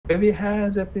Wave your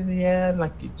hands up in the air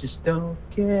like you just don't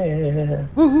care.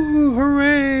 Woohoo!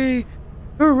 Hooray!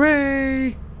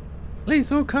 Hooray!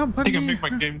 Lethal Company. I can make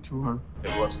my game too hard. It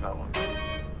was that one.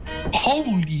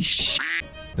 Holy shit!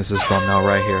 This is thumbnail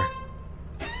right here.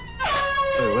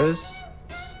 Wait, where's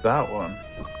that one?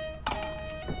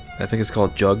 I think it's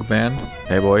called Jug Band.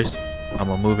 Hey boys, I'm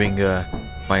a moving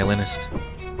violinist.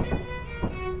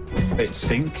 Wait,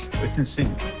 sync? We can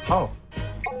sync. Oh.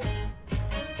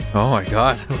 Oh my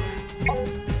god.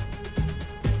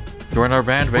 Join our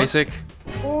band, Basic.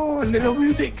 Oh, little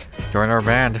music. Join our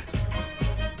band.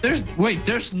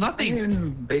 There's nothing.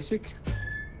 In basic.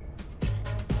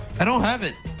 I don't have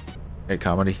it. Hey,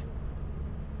 comedy.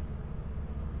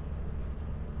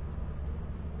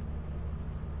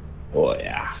 Oh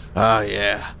yeah. Ah,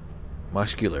 yeah.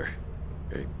 Muscular.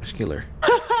 Very muscular.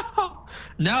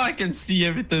 Now I can see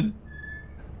everything.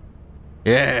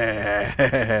 Yeah.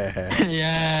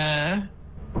 Yeah.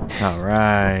 All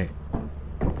right.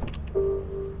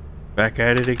 Back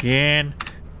at it again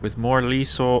with more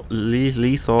lethal. We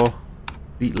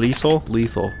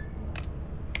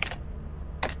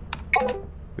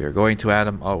are going to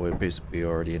Adam. Oh, we're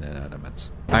already in an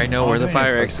Adamants. I know where the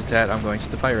fire exit's at. I'm going to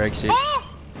the fire exit.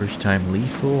 First time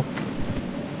lethal.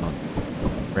 On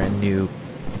brand new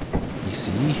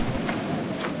PC.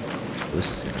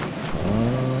 This is gonna be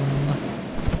fun.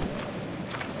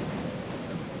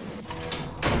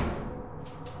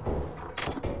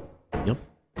 Yep.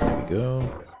 There we go.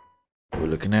 We're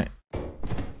looking at.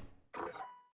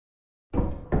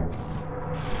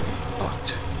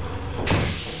 Locked.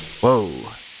 Whoa.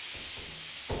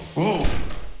 Whoa.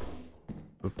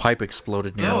 A pipe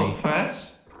exploded near me. Fast.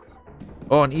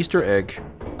 Oh, an Easter egg.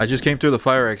 I just came through the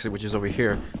fire exit, which is over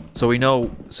here. So we know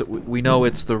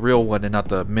it's the real one and not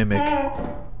the mimic.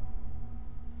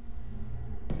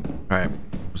 Alright.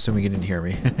 Assuming you didn't hear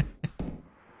me.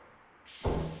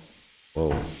 Whoa.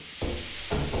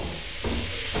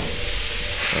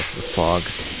 That's the fog.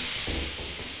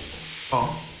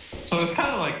 Oh. So it's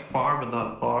kind of like far, but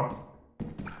not far.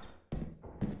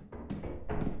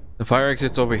 The fire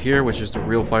exit's over here, which is the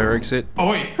real fire exit. Oh,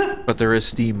 wait. But there is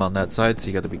steam on that side, so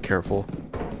you got to be careful.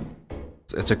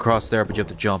 It's across there, but you have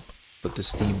to jump. But the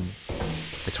steam,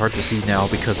 it's hard to see now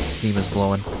because the steam is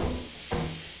blowing.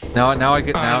 Now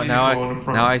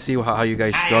I see how you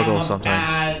guys struggle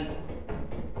sometimes.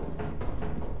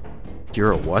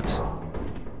 You're a what?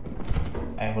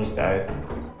 I almost died.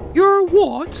 You're a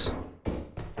what?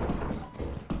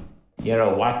 You're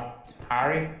a what,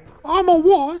 Harry? I'm a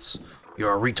what?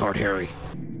 You're a retard, Harry.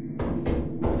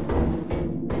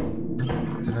 Did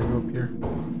I go up here?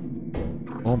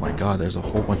 Oh my god, there's a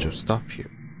whole bunch of stuff here.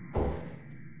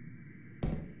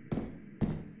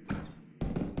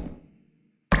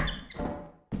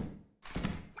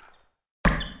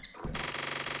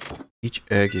 Each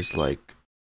egg is like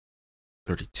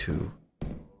 32,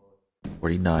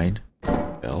 49,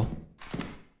 L.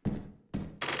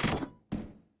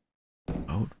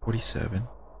 Oh, 47.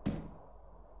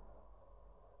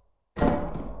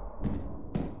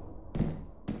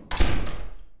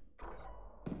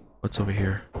 What's over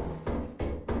here?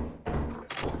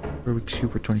 Rubik's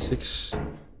Cube for 26.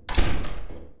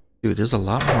 Dude, there's a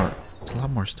lot more. There's a lot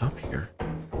more stuff here.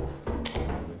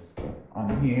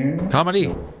 On here.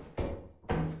 Comedy.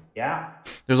 Yeah.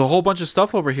 There's a whole bunch of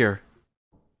stuff over here.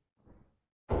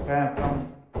 Okay,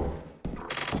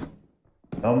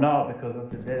 no, no, because of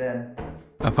the dead end.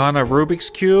 I found a Rubik's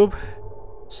Cube.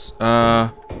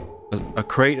 A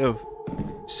crate of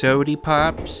soda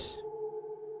pops.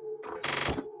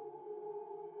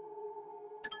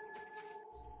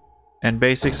 And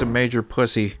Basic's a major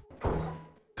pussy.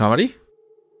 Comedy?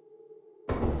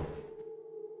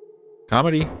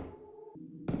 Comedy?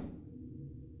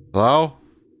 Hello?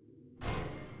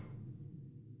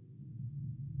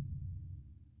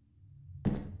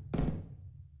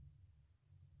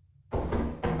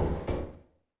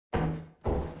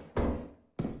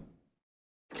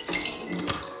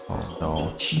 Oh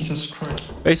no. Jesus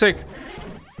Christ. Basic!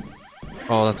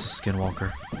 Oh, that's a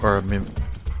skinwalker. Or a mim.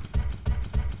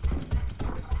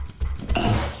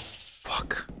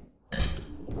 Fuck. I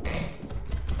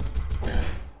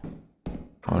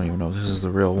don't even know if this is the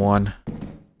real one.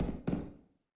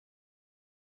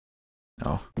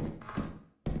 No.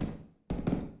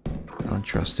 I don't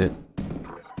trust it.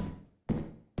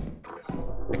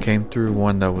 I came through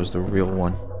one that was the real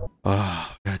one.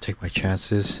 Ah, I gotta take my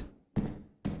chances.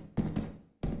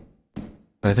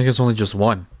 But I think it's only just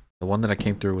one. The one that I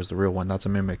came through was the real one. That's a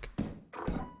mimic.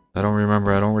 I don't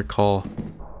remember. I don't recall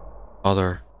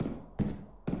other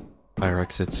fire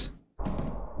exits.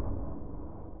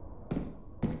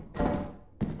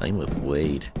 I'm with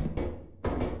Wade.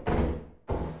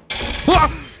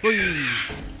 Whee.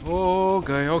 Oh,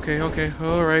 okay.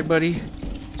 All right, buddy.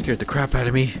 Scared the crap out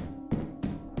of me.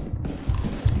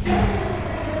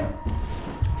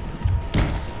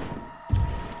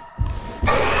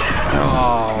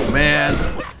 Oh man.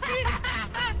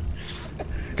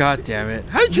 God damn it.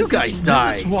 How did you guys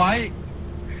die? This is why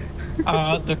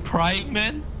the crying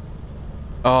man.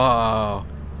 Oh.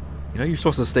 You know you're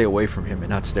supposed to stay away from him and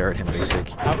not stare at him,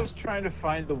 basic. I was trying to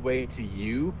find the way to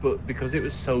you, but because it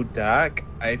was so dark,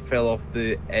 I fell off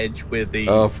the edge where the...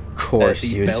 Of course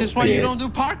you This is why you don't do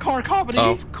parkour comedy.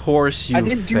 Of course you I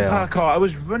didn't do fell. parkour, I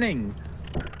was running.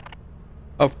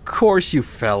 Of course you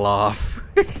fell off.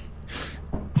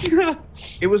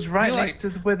 It was right You're next to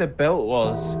where the belt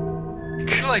was.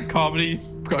 I like comedies.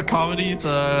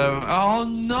 Oh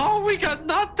no, we got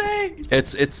nothing.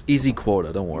 It's easy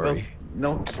quota, don't worry.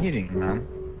 No kidding, man.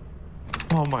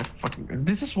 Oh my fucking god.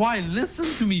 This is why listen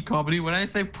to me, comedy. When I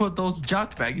say put those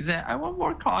junk back, you say I want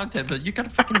more content, but you gotta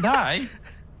fucking die.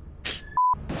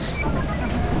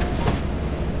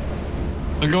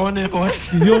 We're going in,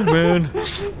 boys. Young man,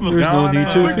 there's no need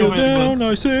to feel down.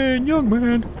 I say, young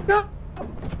man,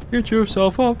 get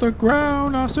yourself off the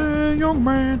ground. I say, young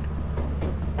man.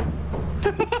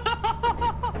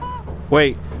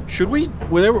 Wait, should we,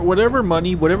 whatever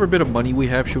bit of money we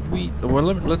have, should we, well,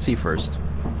 let's see first.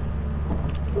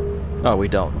 Oh, we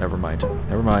don't, never mind.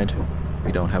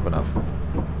 We don't have enough.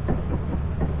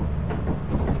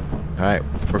 Alright,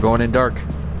 we're going in dark.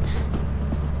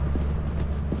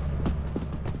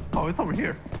 Oh, it's over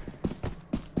here.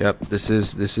 Yep, this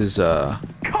is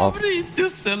Comedy is still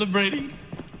celebrating.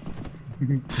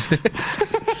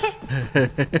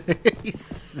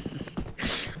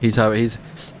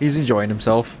 He's enjoying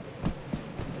himself.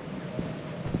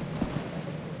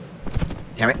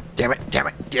 Damn it.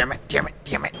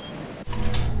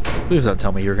 Please don't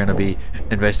tell me you're gonna be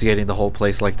investigating the whole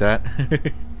place like that.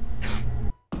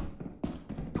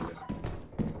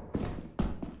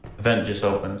 Event just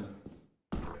opened.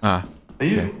 Ah. Are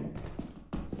you? Okay.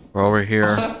 We're over here.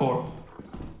 What's that for?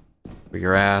 For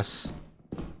your ass.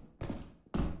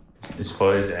 As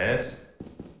far as ass?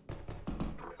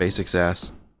 Basics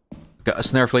ass. Got a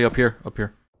snare flea up here.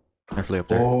 Snare flea up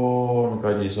there. Oh my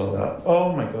god, you saw that.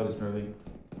 Oh my god, it's moving.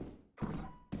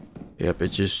 Yep,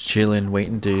 it's just chilling,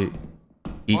 waiting to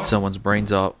eat someone's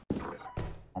brains out.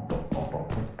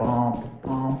 Oh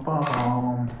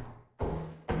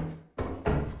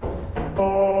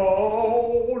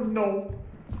no!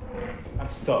 I'm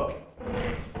stuck.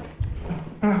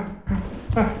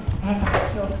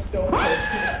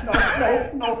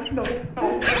 No.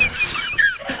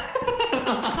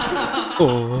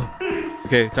 Oh.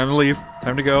 Okay, time to leave.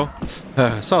 Time to go.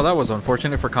 So that was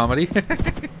unfortunate for comedy.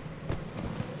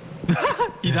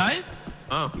 He died?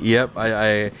 Oh. Yep,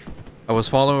 I was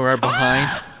following right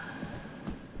behind.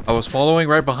 I was following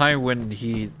right behind when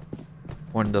the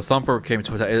thumper came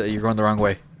to attack. You're going the wrong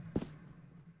way.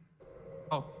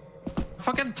 Oh.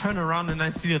 Fucking turn around and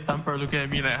I see the thumper looking at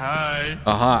me like, hi.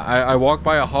 I walk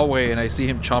by a hallway and I see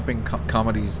him chomping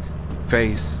Comedy's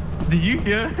face. Did you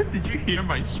hear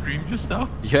my stream just now?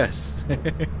 Yes.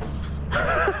 Okay,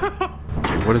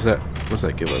 what does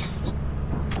that give us?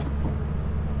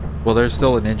 Well, there's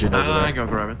still an engine over there. I go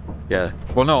grab it. Yeah.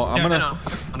 Well, no, I'm gonna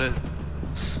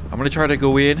try to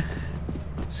go in,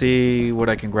 see what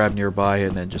I can grab nearby,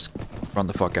 and then just run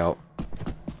the fuck out.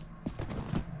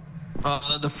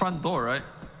 The front door, right?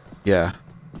 Yeah.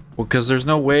 Well, because there's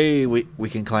no way we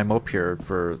can climb up here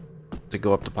to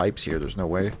go up the pipes here. There's no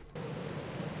way.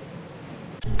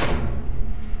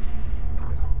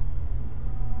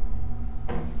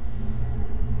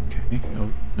 Okay.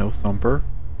 No thumper.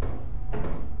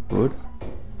 Good.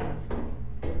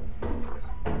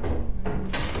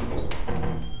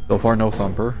 So far, no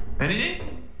thumper.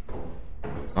 Anything?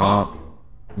 No.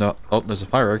 Oh, there's a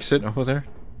fire exit over there.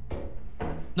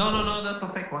 No, that's the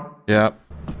fake one. Yeah.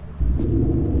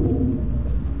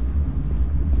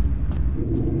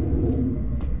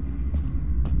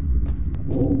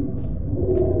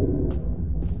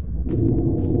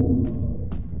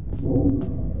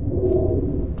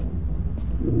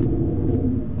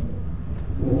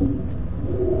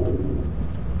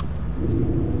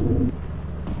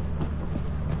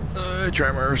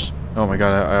 Tremors. Oh my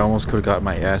god, I almost could have got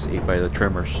my ass ate by the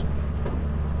tremors.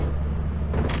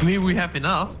 I mean, we have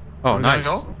enough. Oh, We nice.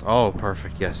 gotta go? Oh,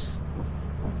 perfect. Yes.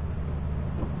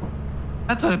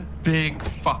 That's a big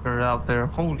fucker out there.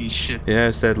 Holy shit. Yeah,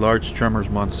 it's that large tremors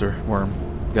monster worm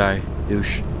guy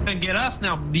douche. And get us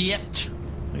now, bitch.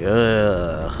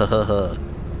 Yeah.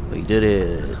 We did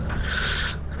it.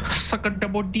 Suck a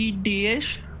double D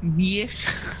dish, bitch.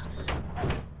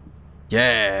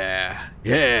 Yeah.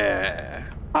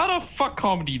 How the fuck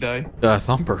Comedy die?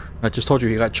 Thumper. I just told you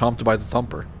he got chomped by the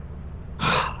Thumper.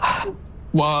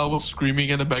 While I was screaming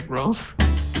in the background.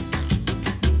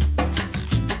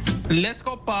 Let's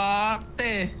go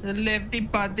party. Lefty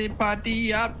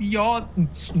party up your.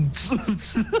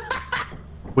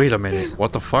 Wait a minute.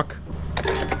 What the fuck?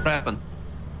 What happened?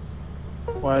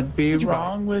 What'd be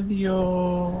wrong with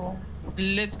you?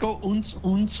 Let's go yeah,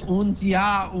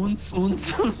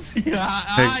 yeah,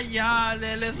 Hey. yeah,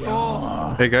 let's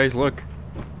go. Hey guys, look.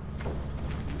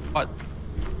 What?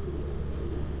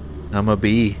 I'm a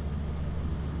bee.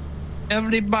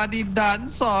 Everybody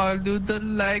dance all do the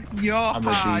like yo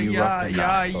I'ma be yeah, rocking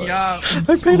yeah, that yeah.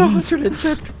 I paid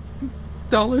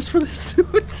 $110 for this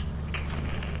suit.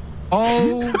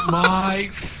 Oh my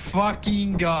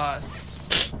fucking god.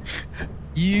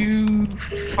 You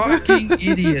fucking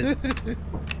idiot.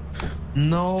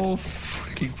 No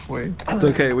fucking way. It's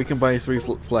okay. We can buy 3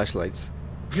 flashlights.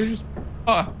 You're just.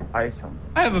 Oh, I some.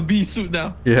 I have a bee suit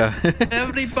now. Yeah.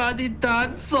 Everybody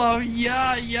dance off.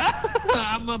 Yeah, yeah.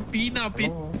 I'm a bee now,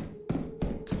 bee.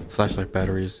 Flashlight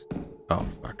batteries. Oh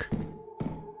fuck.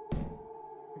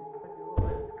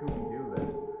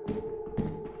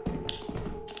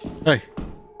 Hey.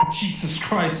 Jesus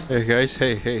Christ. Hey guys.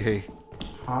 Hey.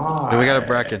 Hi. Hey, we got a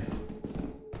Bracken.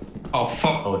 Oh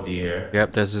fuck. Oh dear.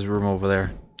 Yep, there's his room over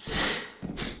there.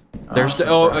 There's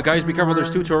guys, be careful. There's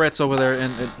 2 turrets over there,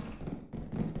 and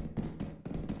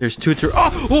there's 2 turrets.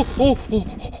 Oh!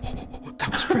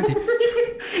 That was Freddy.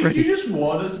 You just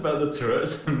warned us about the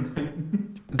turrets.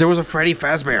 There was a Freddy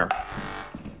Fazbear.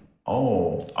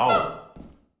 Oh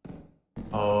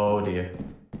dear.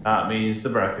 That means the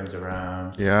Bracken's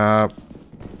around. Yeah.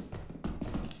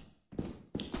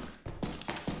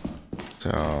 So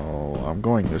I'm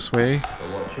going this way.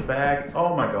 So watch your back.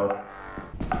 Oh my god.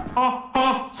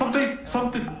 Oh, something.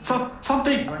 I'm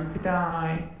going to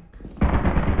die.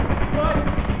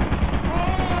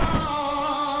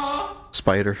 Spider.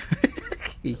 Spider.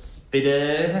 Wait,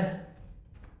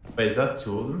 is that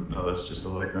 2 of them? No, that's just a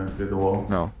light going through the wall.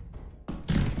 No.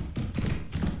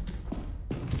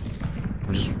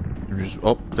 I'm just.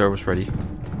 Oh, there was Freddy.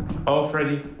 Oh,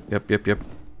 Freddy. Yep.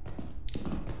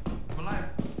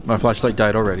 My flashlight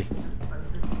died already.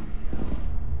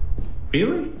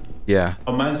 Really? Yeah.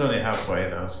 Oh, mine's only halfway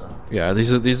though, so. Yeah,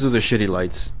 these are the shitty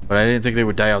lights. But I didn't think they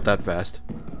would die out that fast.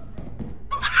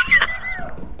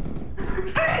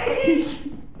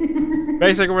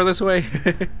 Basic, over this way.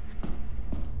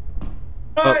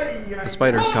 Oh, the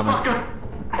spider's coming.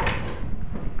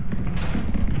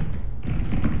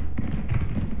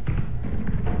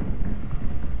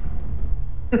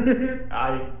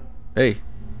 Hi. Hey.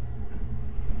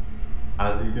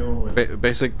 How's he doing?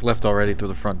 Basic left already through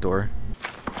the front door.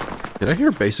 Did I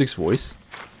hear Basic's voice?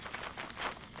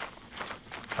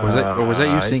 Or was that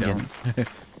you singing?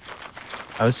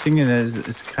 I was singing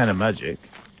it's kind of magic.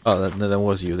 Oh, that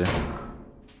was you then.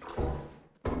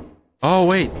 Oh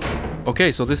wait.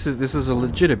 Okay, so this is a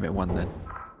legitimate one then,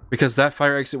 because that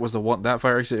fire exit was the one. That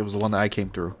fire exit was the one that I came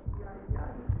through.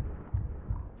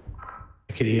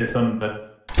 I could hear thunder.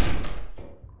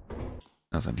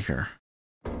 Nothing here.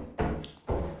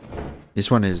 This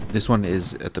one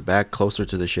is at the back, closer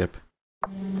to the ship.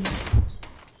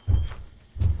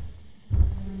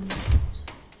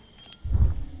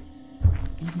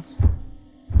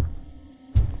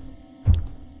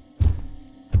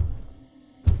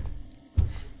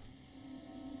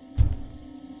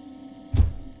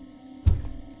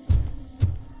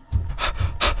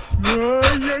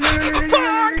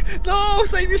 Fuck! No,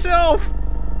 save yourself!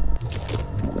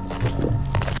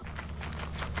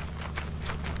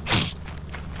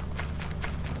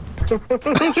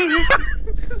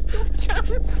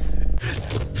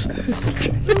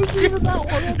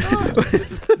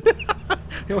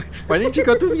 Why didn't you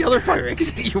go through the other fire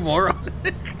exit, you moron?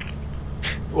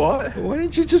 What? Why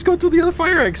didn't you just go through the other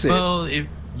fire exit? Well, if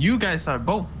you guys are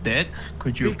both dead,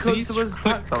 could you Because please there was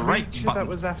click that the right creature button? that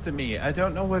was after me. I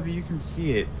don't know whether you can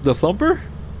see it. The Thumper?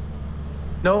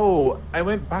 No, I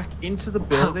went back into the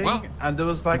building Well, and there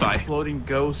was like bye. a floating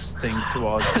ghost thing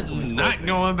towards. Not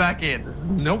going back in.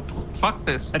 Nope. Fuck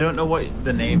this. I don't know what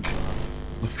the name.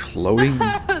 A floating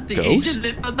The ghost? agent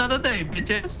live another day,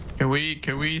 bitches.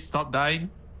 Can we stop dying,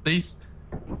 please?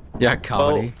 Yeah,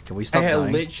 comedy. Well, Can we stop I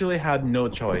dying? literally had no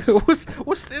choice. What's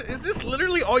this? Is this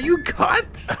literally all you got?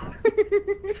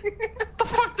 What the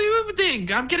fuck do you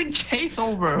think? I'm getting chased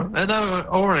over and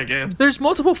over again. There's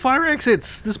multiple fire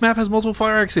exits. This map has multiple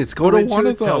fire exits. Go to one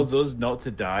of them. tells us not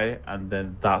to die, and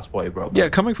then that's why he broke. Yeah,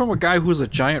 coming from a guy who's a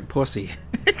giant pussy.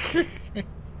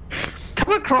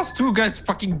 Come across 2 guys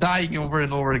fucking dying over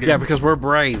and over again. Yeah, because we're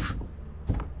brave.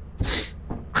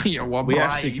 You're one We life.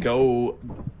 actually go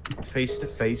face to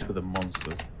face with the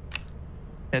monsters.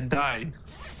 And die.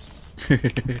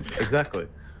 Exactly.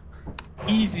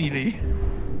 Easily.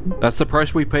 That's the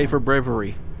price we pay for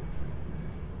bravery.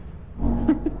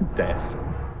 Death.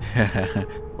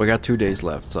 We got 2 days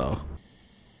left, so.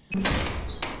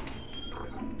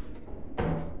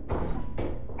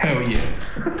 Hell yeah.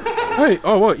 Hey,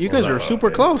 oh what? You guys are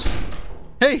super close.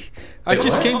 Hey, I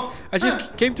just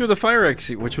came through the fire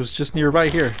exit, which was just nearby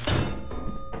here.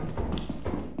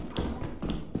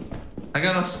 I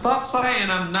got a stop sign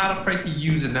and I'm not afraid to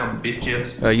use it now,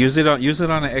 bitches. Use it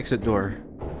on an exit door.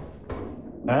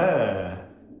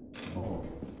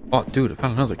 Oh, dude, I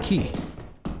found another key.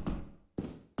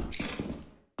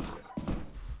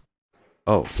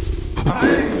 Oh. I'm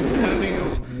having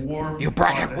a war. You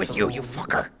brought him with you, you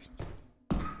fucker.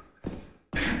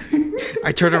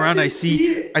 I turn around, I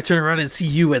turn around and see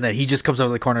you, and then he just comes out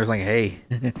of the corner and is like, hey.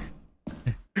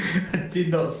 I did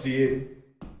not see it.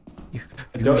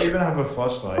 I don't even have a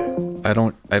flashlight. I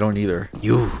don't either.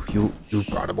 You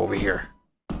brought him over here.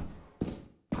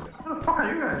 What the fuck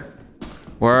are you guys?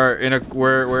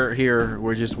 We're here.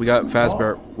 We got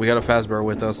Fazbear. We got a Fazbear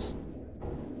with us.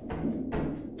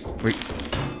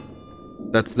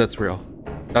 That's real.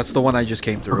 That's the one I just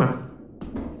came through. Okay.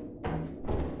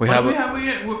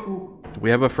 We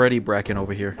have a Freddy Bracken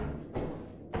over here.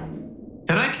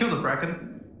 Can I kill the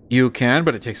Bracken? You can,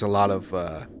 but it takes a lot of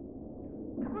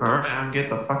Alright, get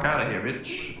the fuck out of here,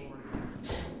 bitch.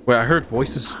 Wait, I heard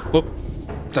voices. Oh,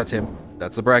 that's him.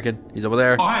 That's the Bracken. He's over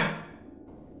there. Oh, hi.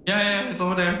 Yeah, it's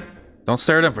over there. Don't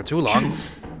stare at him for too long.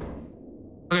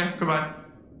 Okay, goodbye.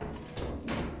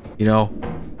 You know,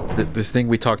 this thing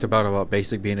we talked about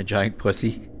Basic being a giant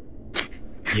pussy.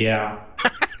 Yeah.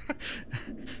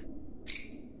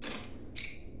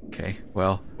 Okay,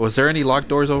 well, was there any locked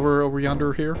doors over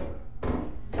yonder here?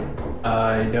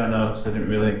 I don't know, because I didn't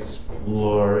really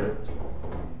explore it.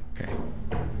 Okay.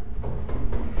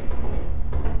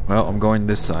 Well, I'm going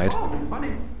this side. Oh,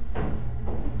 funny.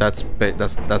 That's a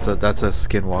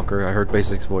skinwalker. I heard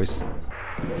Basic's voice.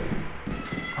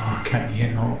 Oh, can't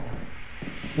you know?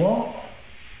 What?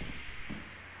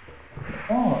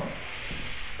 What?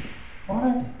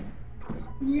 What?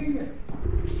 Yeah.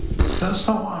 That's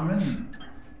not what I meant.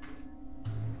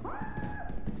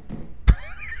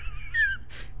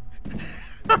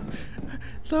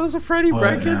 That was a Freddy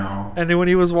Bracken. And then when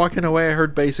he was walking away, I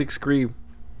heard Basic scream.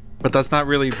 But that's not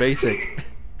really Basic.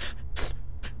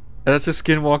 That's a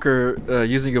skinwalker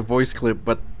using a voice clip,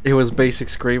 but it was Basic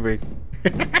screaming.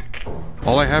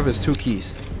 All I have is 2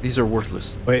 keys. These are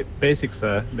worthless. Wait, Basic's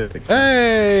there.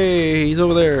 Hey, he's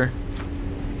over there.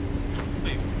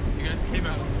 Wait, you guys came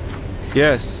out.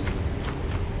 Yes.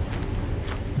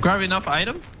 Grab enough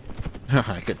item?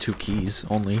 I got 2 keys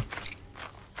only.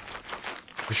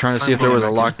 I was trying to see if there was a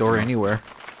locked door anywhere.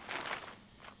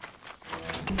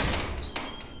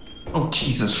 Oh,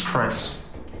 Jesus Christ.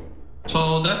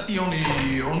 So that's the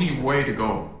only way to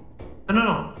go.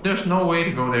 No, there's no way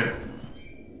to go there.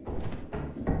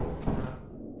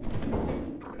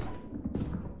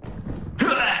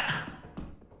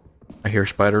 I hear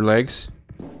spider legs.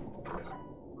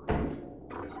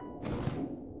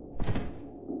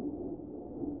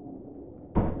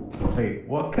 Wait,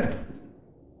 what can...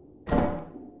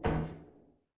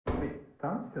 Wait,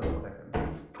 stand still a second.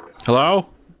 Hello?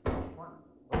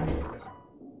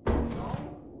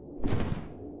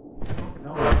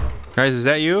 No. Guys, is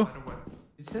that you?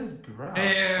 It says grab.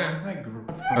 Yeah.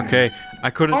 Okay, I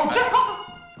couldn't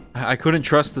Oh,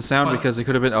 trust the sound because it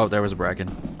could have been. Oh, there was a Bracken.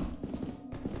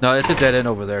 No, it's a dead end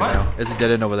over there now. It's a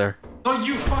dead end over there. oh,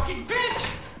 you fucking bitch!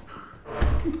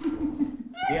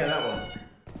 Yeah, that one.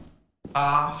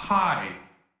 Hi.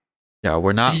 Yeah,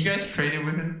 we're not. Are you guys trading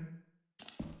with him?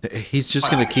 He's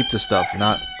just gonna keep the stuff,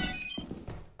 not.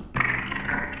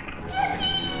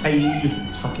 Hey,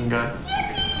 this fucking guy.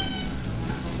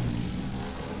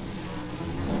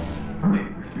 Wait,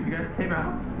 you guys came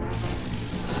out.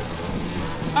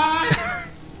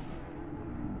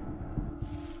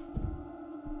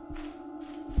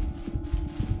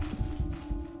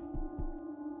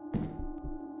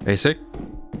 Basic?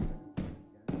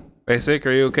 Basic,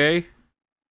 are you okay?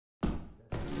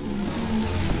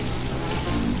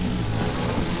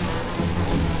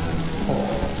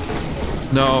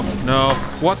 No, no.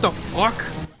 What the fuck?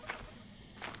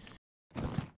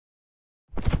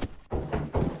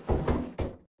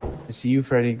 I see you,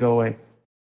 Freddy. Go away.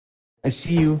 I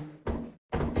see you.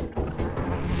 Oh,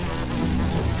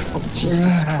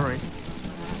 Jesus Christ.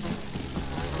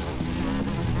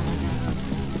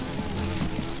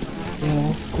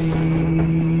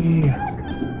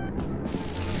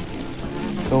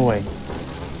 Go away.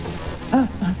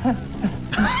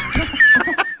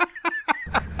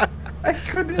 I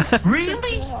couldn't.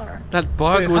 Really? That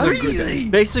bug was really?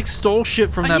 Basic stole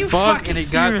shit from Are that you bug, and fucking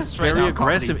it got serious right very now,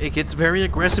 aggressive. Cody? It gets very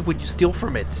aggressive when you steal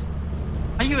from it.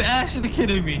 Are you actually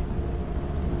kidding me?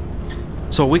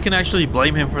 So we can actually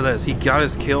blame him for this. He got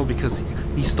his kill because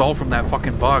he stole from that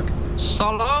fucking bug.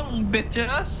 So long,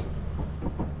 bitches.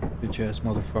 Bitch ass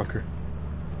motherfucker.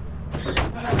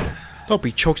 Hope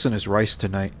he chokes on his rice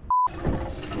tonight.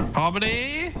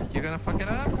 Comedy? You're gonna fuck it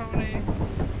up, Comedy.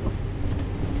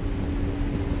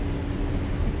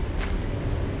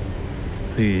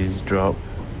 Please drop.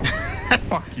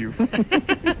 Fuck you.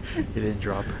 He didn't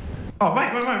drop. Oh,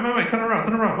 Mike, turn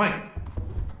around, Mike.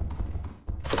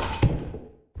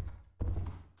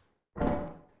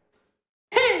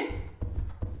 It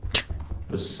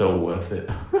was so worth it.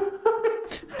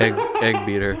 Egg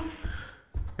beater.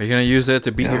 Are you gonna use that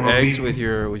to beat Yeah, your well, eggs with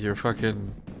your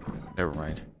fucking? Never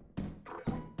mind.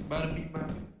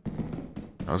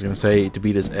 I was gonna say to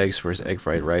beat his eggs for his egg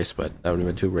fried rice, but that would have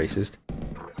been too racist.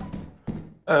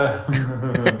 Go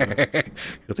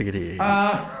take it.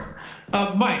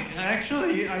 Mike,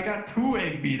 actually, I got 2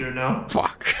 egg beater now.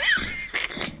 Fuck.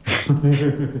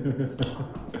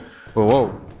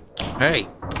 Whoa. Hey.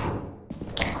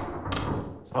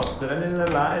 Stop turning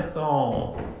the lights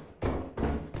on.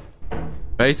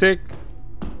 Basic.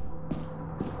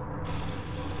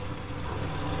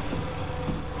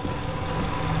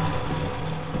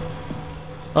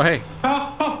 Oh hey.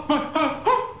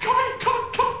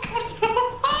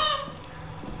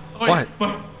 What?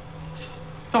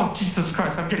 Oh, Jesus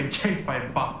Christ, I'm getting chased by a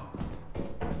bug.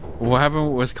 What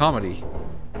happened with comedy?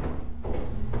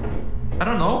 I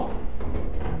don't know.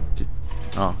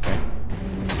 Oh, okay.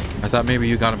 I thought maybe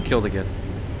you got him killed again.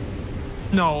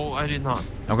 No, I did not.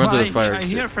 I'm going to the fire I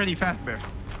exit. hear Freddy Fazbear.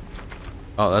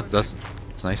 Oh, that's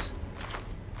nice.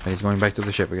 And he's going back to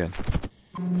the ship again.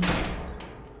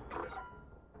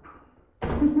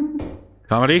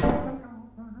 Comedy?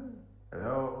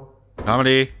 Hello.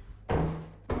 Comedy?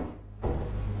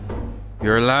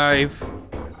 You're alive.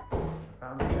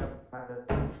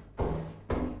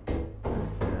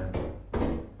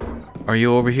 Are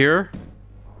you over here?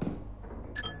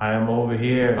 I am over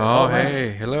here. Oh,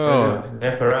 hey, hello. The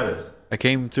apparatus. I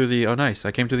came through the, oh nice, I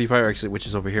came through the fire exit, which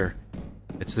is over here.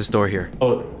 It's this door here.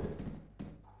 Oh,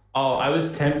 I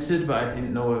was tempted, but I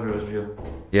didn't know whether it was real.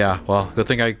 Yeah, well, good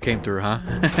thing I came through, huh?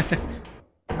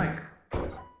 Mike.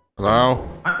 Hello?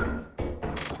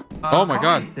 Oh my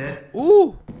god. Dead.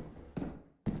 Ooh!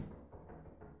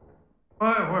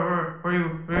 Where are you?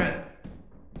 Where at?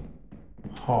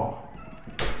 Oh.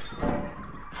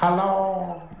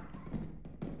 Hello.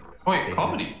 Wait,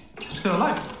 Comedy. You're still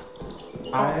alive.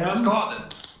 I am. Let's go out then.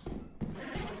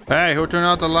 Hey, who turned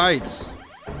out the lights?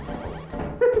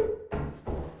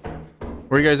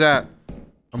 Where you guys at?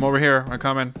 I'm over here. I'm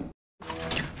coming.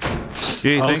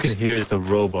 Gee, thanks. Here's the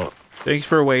robot. Thanks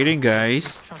for waiting,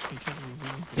 guys. Trust me.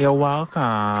 You're welcome.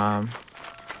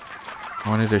 I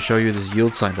wanted to show you this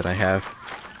yield sign that I have.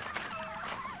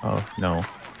 Oh no.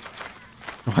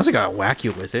 Why's I gotta whack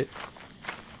you with it?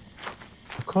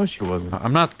 Of course you wasn't.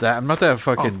 I'm not that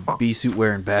fucking bee suit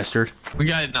wearing bastard. We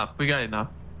got enough.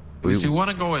 We- So you want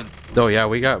to go in? Oh yeah,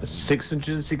 we got.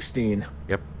 616.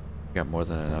 Yep, we got more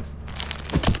than enough.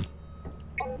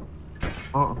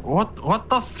 Oh, what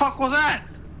the fuck was that?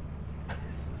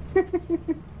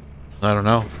 I don't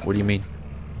know. What do you mean?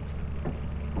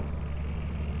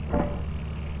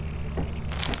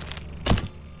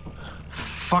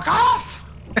 Fuck off!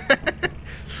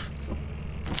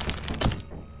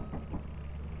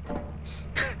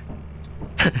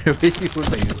 You dare.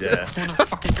 You wanna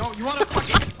fucking go? You wanna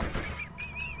fucking...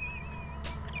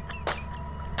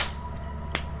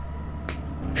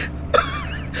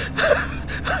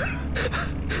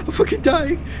 I'm fucking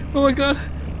dying. Oh my god.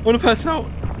 I wanna pass out.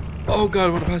 Oh god, I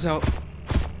wanna pass out.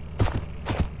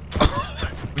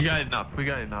 We got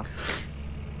enough.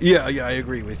 Yeah, I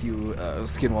agree with you,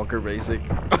 Skinwalker Basic.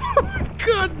 Oh my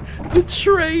god, the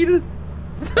trade!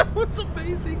 That was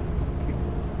amazing.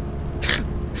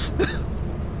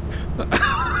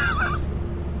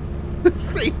 The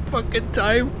same fucking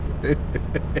time.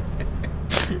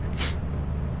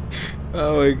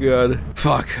 Oh my god.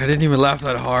 Fuck, I didn't even laugh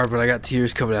that hard, but I got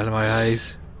tears coming out of my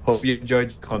eyes. Hope you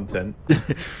enjoyed your content.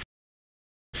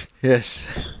 Yes.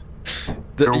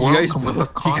 You're You guys welcome with both,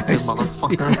 the content,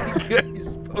 motherfucker. you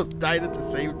guys both died at the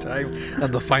same time on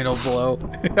the final blow.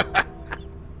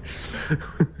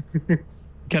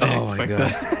 Can I Oh my expect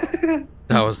God.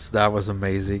 that? That was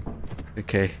amazing.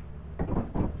 Okay.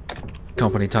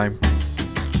 Company time.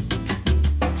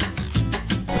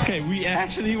 Okay. Okay, we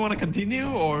actually want to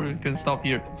continue, or we can stop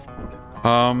here.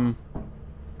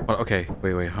 Okay,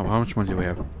 wait. How much money do we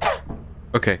have?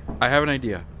 Okay, I have an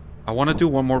idea. I want to do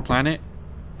one more planet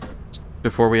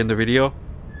before we end the video,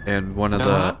 and one of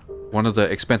the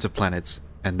expensive planets,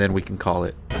 and then we can call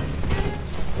it.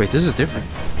 Wait, this is different.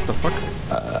 What the fuck?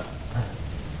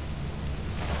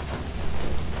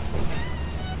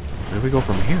 Where do we go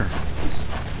from here?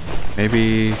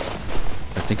 Maybe.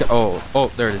 I think. Oh,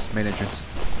 there it is. Main entrance.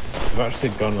 I've actually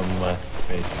gone on the left,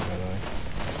 basically, by the way.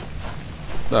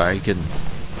 Alright, you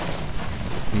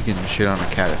can shit on a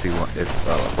cat if you want,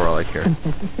 for all I care.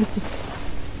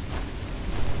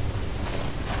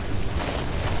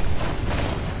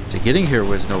 So getting here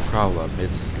was no problem.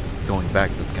 It's going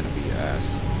back that's gonna be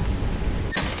ass.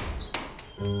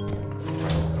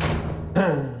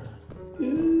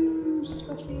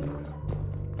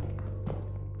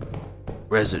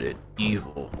 Resident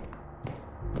Evil.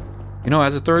 You know,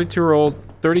 as a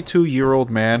 32-year-old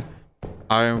man,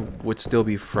 I would still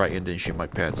be frightened and shit my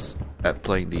pants at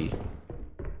playing that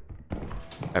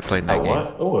game.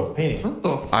 Oh, a painting. What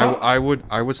the fuck? I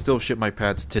would still shit my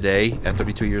pants today at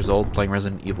 32 years old playing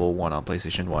Resident Evil 1 on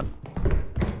PlayStation 1.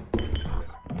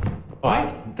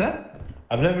 What? That?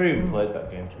 I've never even played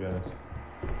that game, to be honest.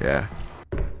 Yeah.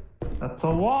 That's a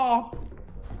wall.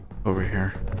 Over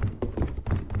here.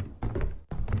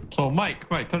 So Mike,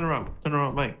 turn around,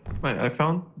 Mike, I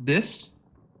found this.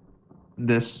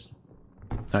 Nice.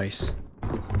 Nice.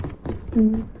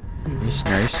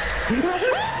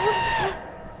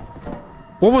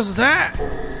 What was that?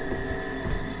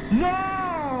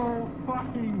 No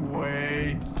fucking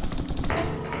way.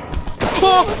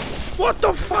 Oh, what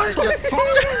the fuck? What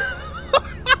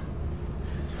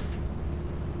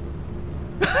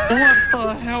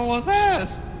the hell was that?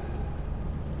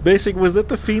 Basic, was that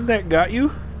the fiend that got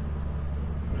you?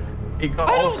 He got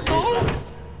I all don't know.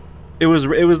 It was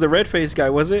the red face guy,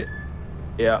 was it?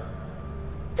 Yeah.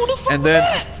 What the fuck And was then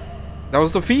that? that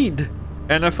was the fiend.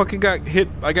 And I fucking got hit.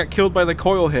 I got killed by the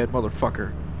coil head,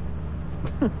 motherfucker.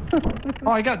 Oh,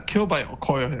 I got killed by a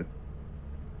coil head.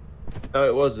 No,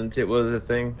 it wasn't. It was a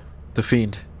thing. The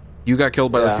fiend. You got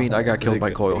killed by the fiend. I got killed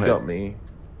by coil He head. got me.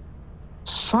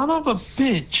 Son of a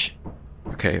bitch.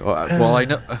 Okay. Well, I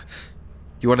know.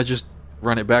 You want to just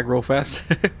run it back real fast?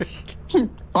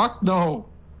 Fuck no.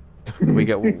 we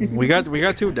got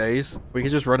 2 days. We can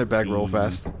just run it back real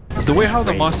fast. The way how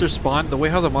the monsters spawn,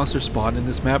 in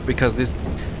this map, because this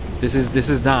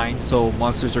is 9, so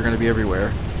monsters are gonna be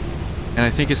everywhere. And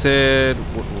I think it said,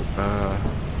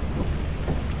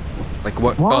 like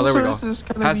what? Oh, there we go.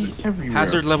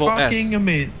 Hazard level fucking S.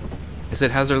 Amazing. It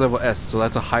said hazard level S, so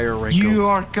that's a higher rank. You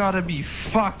are gotta be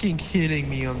fucking kidding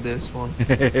me on this one.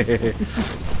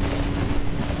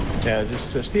 Yeah,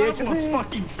 just the edge That of was it.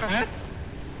 fucking fast.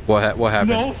 What happened?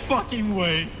 No fucking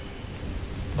way.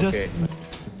 Just Okay.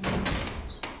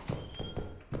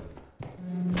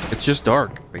 It's just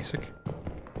dark, basic.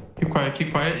 keep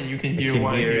quiet, and you can hear can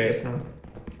what hear I hear. it. Now.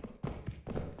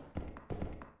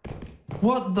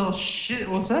 What the shit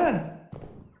was that?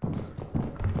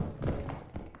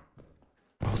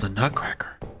 Oh, the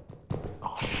nutcracker.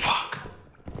 Oh fuck.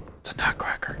 It's a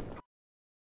nutcracker.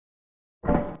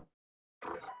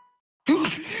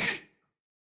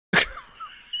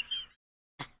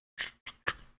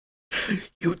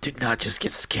 You did not just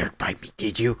get scared by me,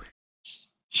 did you?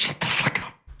 Shut the fuck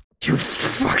up. You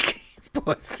fucking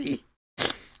pussy.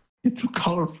 You're too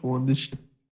colorful in this shit.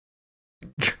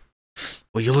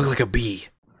 Well, you look like a bee.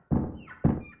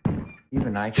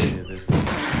 Even I can do this.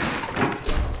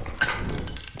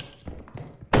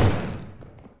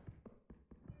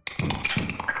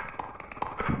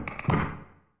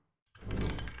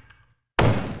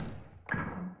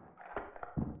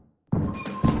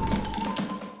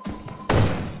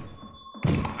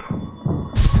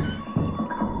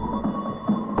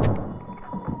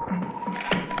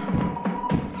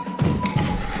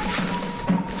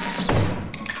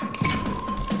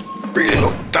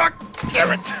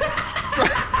 Damn it!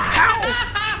 How?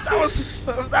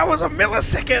 That was a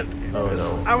millisecond. Oh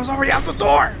no! I was already out the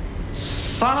door.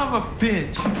 Son of a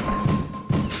bitch.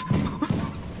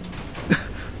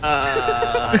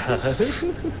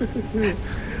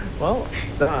 Well,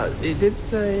 it did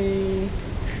say.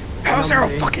 How's there a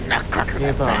fucking nutcracker that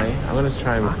Nearby. fast? I'm gonna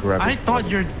try and grab it. I thought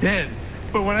you're dead,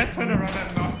 but when I turned around,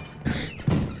 I'm not.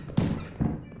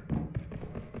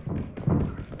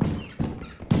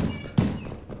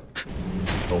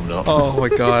 Oh no! Oh my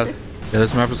god. Yeah,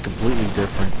 this map is completely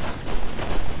different.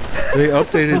 They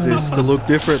updated this to look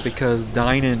different because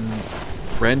Dine and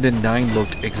Brandon 9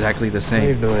 looked exactly the I same.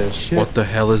 have no idea. Shit. What the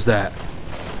hell is that?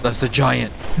 That's the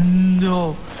giant.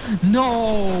 No.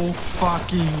 No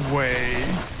fucking way.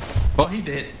 Oh, he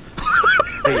did.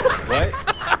 Wait, what?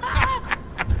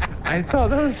 I thought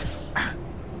that was.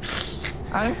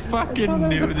 I fucking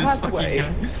knew this fucking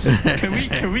guy.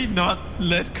 Can we not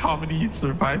let comedy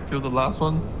survive till the last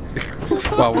one?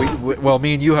 Well,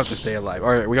 me and you have to stay alive.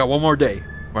 All right, we got one more day.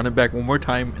 Run it back one more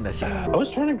time, and that's it. I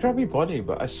was trying to grab your body,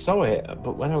 but I saw it.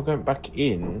 But when I went back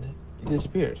in, it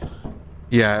disappeared.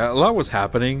 Yeah, a lot was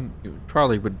happening. It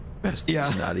probably would best Yeah.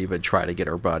 to not even try to get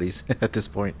our bodies at this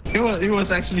point. It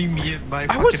was actually me and my I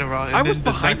fucking was around. And I was then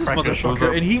the behind this nutcracker shows motherfucker,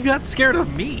 up. and he got scared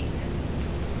of me.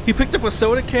 He picked up a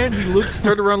soda can. He looked,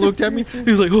 turned around, looked at me.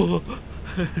 He was like, "Oh."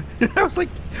 I was like,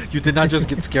 "You did not just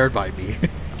get scared by me."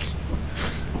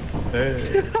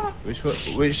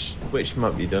 Which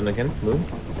might be done again, Moon?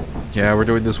 Yeah, we're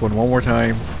doing this one more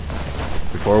time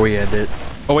before we end it.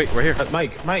 Oh wait, right here.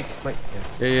 Mike.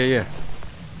 Yeah. Yeah.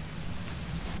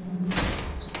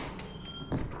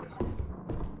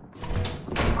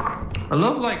 I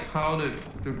love like how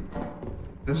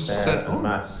the set. A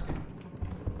mask.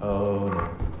 Oh no.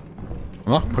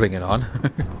 I'm not putting it on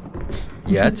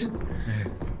yet.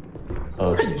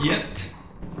 Oh. Yet.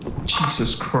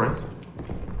 Jesus Christ.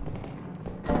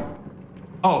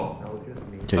 Oh.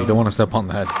 Okay, you don't want to step on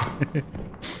that.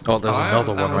 Oh, there's Oh,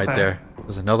 another I one right understand. there.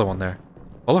 There's another one there.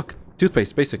 Oh look,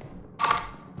 toothpaste, basic.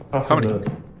 How many? Hold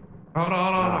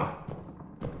on.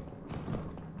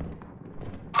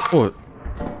 Oh,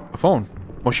 a phone.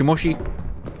 Moshi Moshi.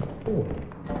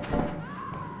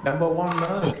 Number one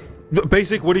mug.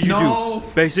 Basic, what did you No. do?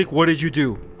 Basic, what did you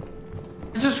do?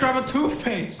 I just grab a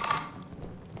toothpaste.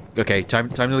 Okay, time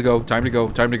to go. Time to go.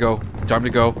 Time to go. Time to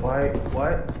go. Why?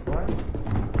 What?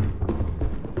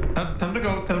 Time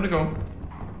to go.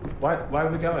 Why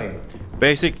are we going?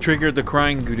 Basic triggered the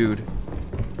crying dude.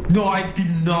 No, I did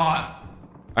not.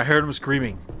 I heard him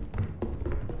screaming.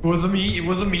 It wasn't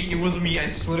me. I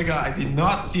swear to God, I did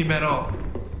not see him at all.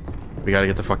 We gotta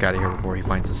get the fuck out of here before he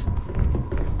finds us.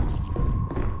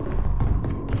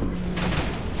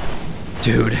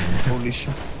 Dude. Holy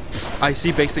shit. I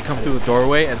see Basic come through the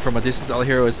doorway, and from a distance all I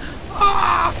hear is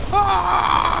ah!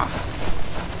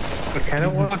 Ah! I kind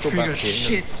of want to go Trigger back in.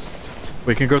 shit.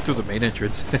 We can go through the main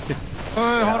entrance.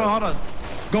 Hold on.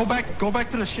 Go back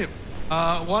to the ship.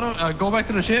 Go back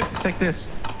to the ship. Take this.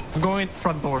 I'm going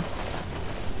front door.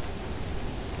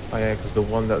 Oh yeah, because the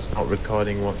one that's not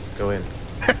recording wants to go in.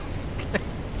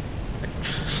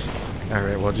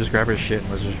 Alright, well just grab his shit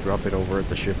and let's just drop it over at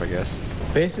the ship, I guess.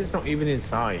 Basic's not even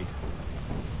inside.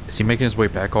 Is he making his way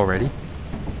back already?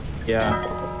 Yeah.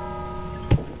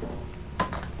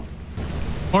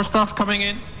 More stuff coming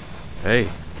in. Hey.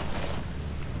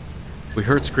 We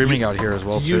heard screaming out here as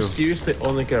well, Did you too. seriously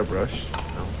only get a brush?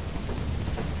 No.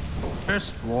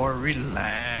 There's more.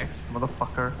 Relax,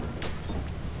 motherfucker.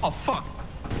 Oh fuck.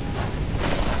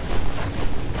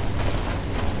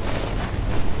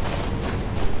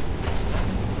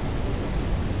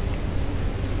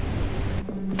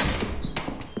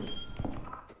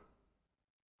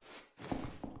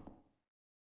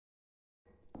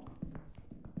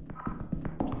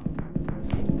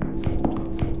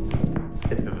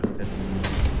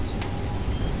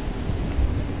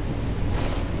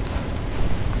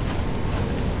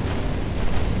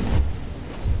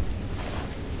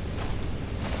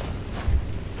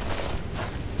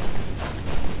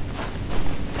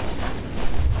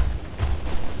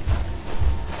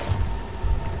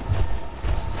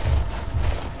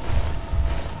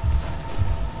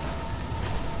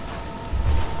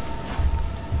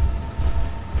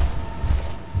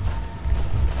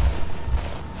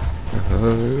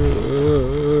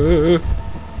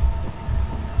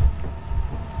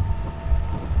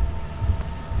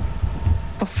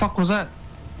 The fuck was that?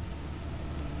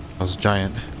 That was a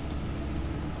giant.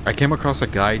 I came across a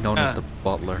guy known as the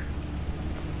Butler.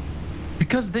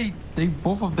 Because they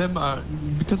both of them are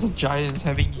because of giants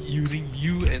using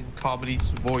you and Comedy's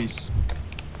voice.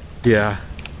 Yeah.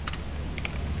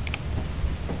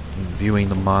 Viewing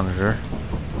the monitor.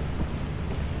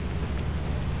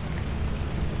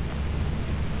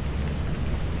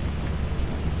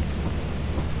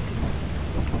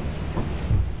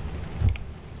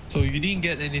 So you didn't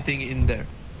get anything in there.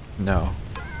 No.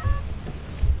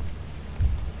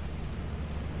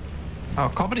 Oh,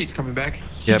 Comedy's coming back.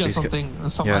 He Yep, got he's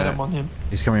some yeah. item on him.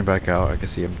 He's coming back out. I can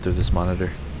see him through this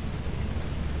monitor.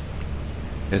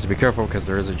 He has to be careful because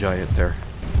there is a giant there.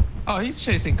 Oh, he's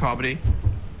chasing Comedy.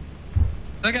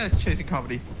 That guy's chasing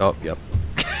Comedy. Oh, yep.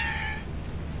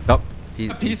 Nope.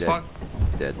 He's He's dead. fucked.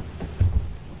 He's dead.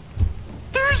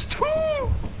 There's two!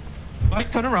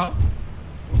 Mike, turn around.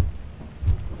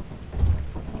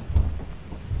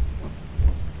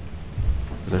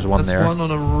 There's one there. There's one on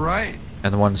the right.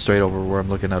 And the one straight over where I'm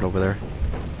looking at over there.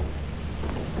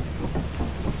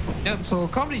 Yep, so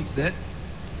Comedy's dead.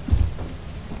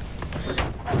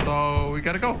 So we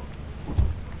gotta go.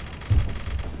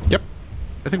 Yep.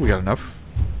 I think we got enough.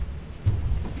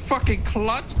 Fucking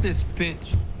clutch this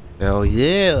bitch. Hell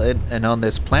yeah, and on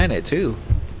this planet too.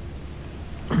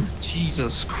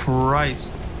 Jesus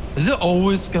Christ. Is it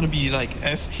always gonna be like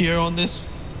S tier on this?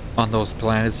 On those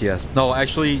planets, yes. No,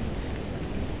 actually,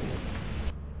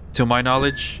 to my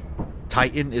knowledge,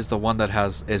 Titan is the one that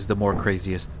is the more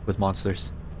craziest with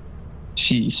monsters.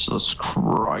 Jesus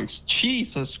Christ.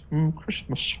 Jesus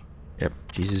Christmas. Yep,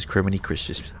 Jesus Criminy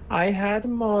Christmas. I had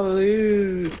more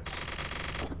loot.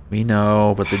 We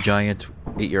know, but the giant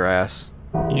ate your ass.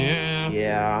 Yeah.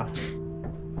 Yeah.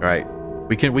 All right,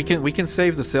 we can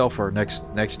save the sale for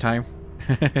next time.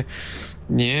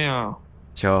 Yeah.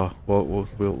 So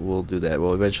we'll do that.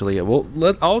 We'll eventually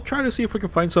I'll try to see if we can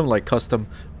find some like custom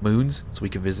moons so we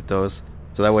can visit those.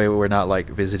 So that way we're not like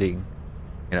visiting,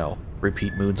 you know,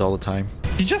 repeat moons all the time.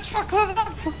 He just fucks us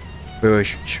up. Wait,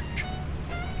 shh.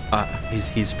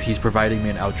 He's providing me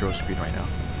an outro screen right now.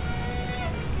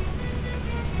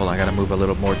 Well, I gotta move a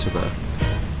little more to the.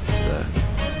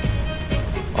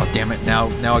 Oh damn it! Now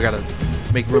I gotta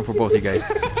make room for both of you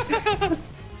guys.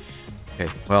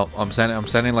 Okay. Well, I'm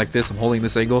standing like this. I'm holding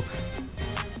this angle.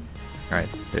 All right.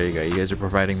 There you go. You guys are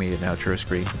providing me an outro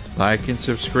screen. Like and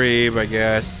subscribe, I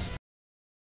guess.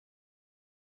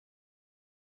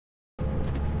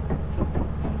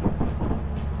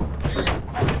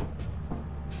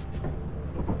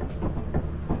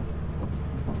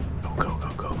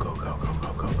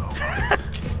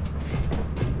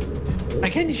 I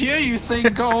can hear you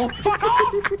saying go. Fuck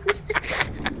off!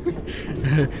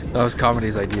 That was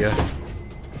Comedy's idea.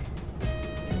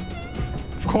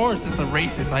 Of course, it's a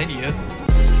racist idea.